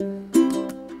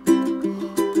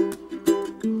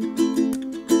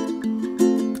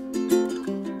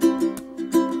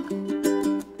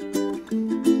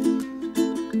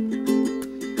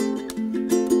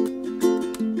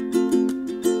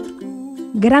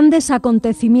Grandes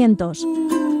acontecimientos.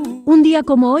 Un día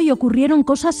como hoy ocurrieron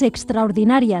cosas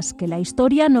extraordinarias que la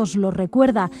historia nos lo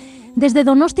recuerda. Desde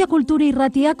Donostia Kultura y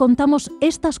Ratia contamos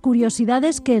estas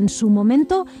curiosidades que en su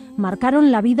momento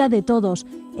marcaron la vida de todos,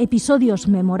 episodios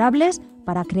memorables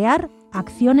para crear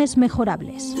acciones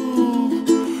mejorables.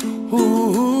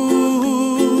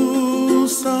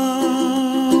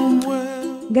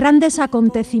 Grandes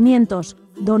acontecimientos,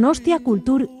 Donostia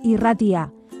Kultura y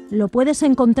Ratia. Lo puedes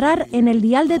encontrar en el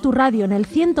dial de tu radio, en el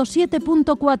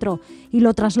 107.4, y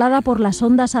lo traslada por las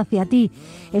ondas hacia ti.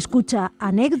 Escucha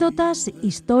anécdotas,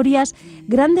 historias,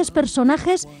 grandes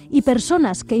personajes y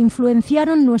personas que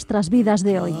influenciaron nuestras vidas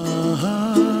de hoy.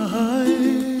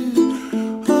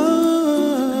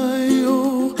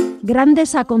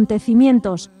 Grandes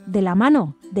acontecimientos, de la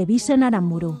mano de Bisen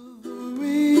Aramburu.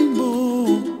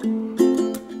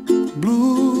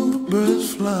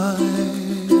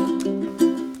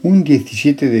 Un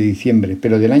 17 de diciembre,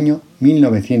 pero del año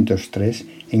 1903,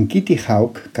 en Kitty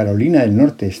Hawk, Carolina del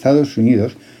Norte, Estados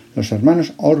Unidos, los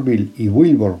hermanos Orville y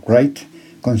Wilbur Wright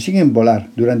consiguen volar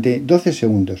durante 12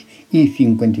 segundos y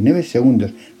 59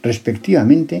 segundos,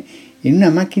 respectivamente, en una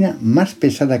máquina más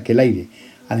pesada que el aire.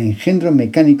 Al engendro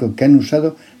mecánico que han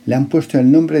usado le han puesto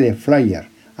el nombre de Flyer,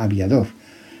 aviador.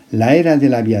 La era de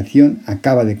la aviación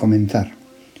acaba de comenzar.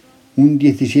 Un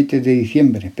 17 de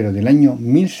diciembre, pero del año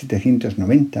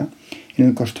 1790, en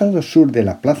el costado sur de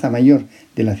la Plaza Mayor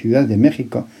de la Ciudad de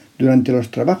México, durante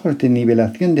los trabajos de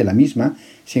nivelación de la misma,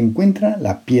 se encuentra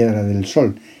la Piedra del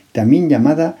Sol, también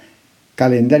llamada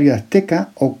calendario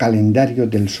azteca o calendario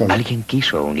del Sol. Alguien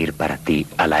quiso unir para ti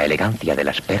a la elegancia de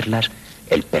las perlas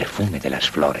el perfume de las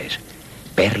flores.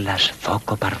 Perlas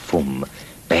foco parfum,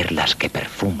 perlas que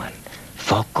perfuman,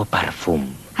 foco parfum.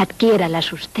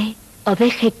 Adquiéralas usted o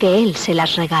deje que él se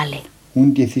las regale.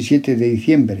 Un 17 de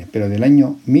diciembre, pero del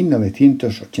año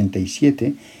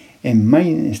 1987, en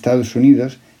Maine, Estados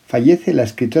Unidos, fallece la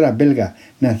escritora belga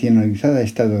nacionalizada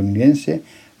estadounidense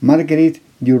Marguerite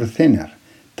Yourcenar.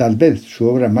 Tal vez su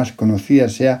obra más conocida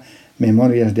sea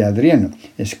Memorias de Adriano,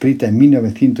 escrita en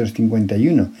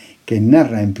 1951, que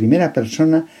narra en primera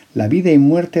persona la vida y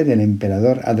muerte del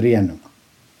emperador Adriano.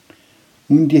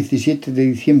 Un 17 de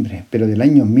diciembre, pero del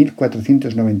año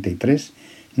 1493,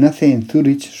 nace en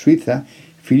Zúrich, Suiza,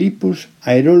 Philippus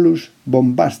Aerolus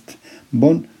Bombast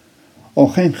von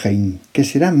Hohenheim, que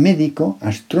será médico,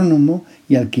 astrónomo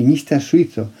y alquimista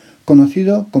suizo,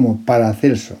 conocido como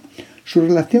Paracelso. Su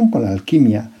relación con la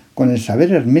alquimia, con el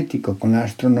saber hermético, con la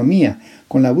astronomía,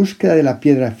 con la búsqueda de la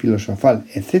piedra filosofal,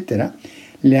 etc.,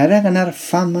 le hará ganar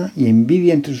fama y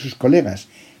envidia entre sus colegas.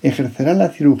 Ejercerá la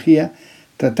cirugía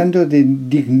tratando de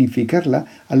dignificarla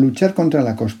al luchar contra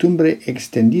la costumbre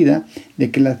extendida de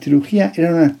que la cirugía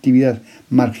era una actividad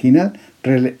marginal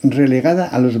relegada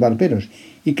a los barberos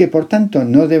y que por tanto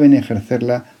no deben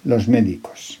ejercerla los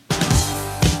médicos.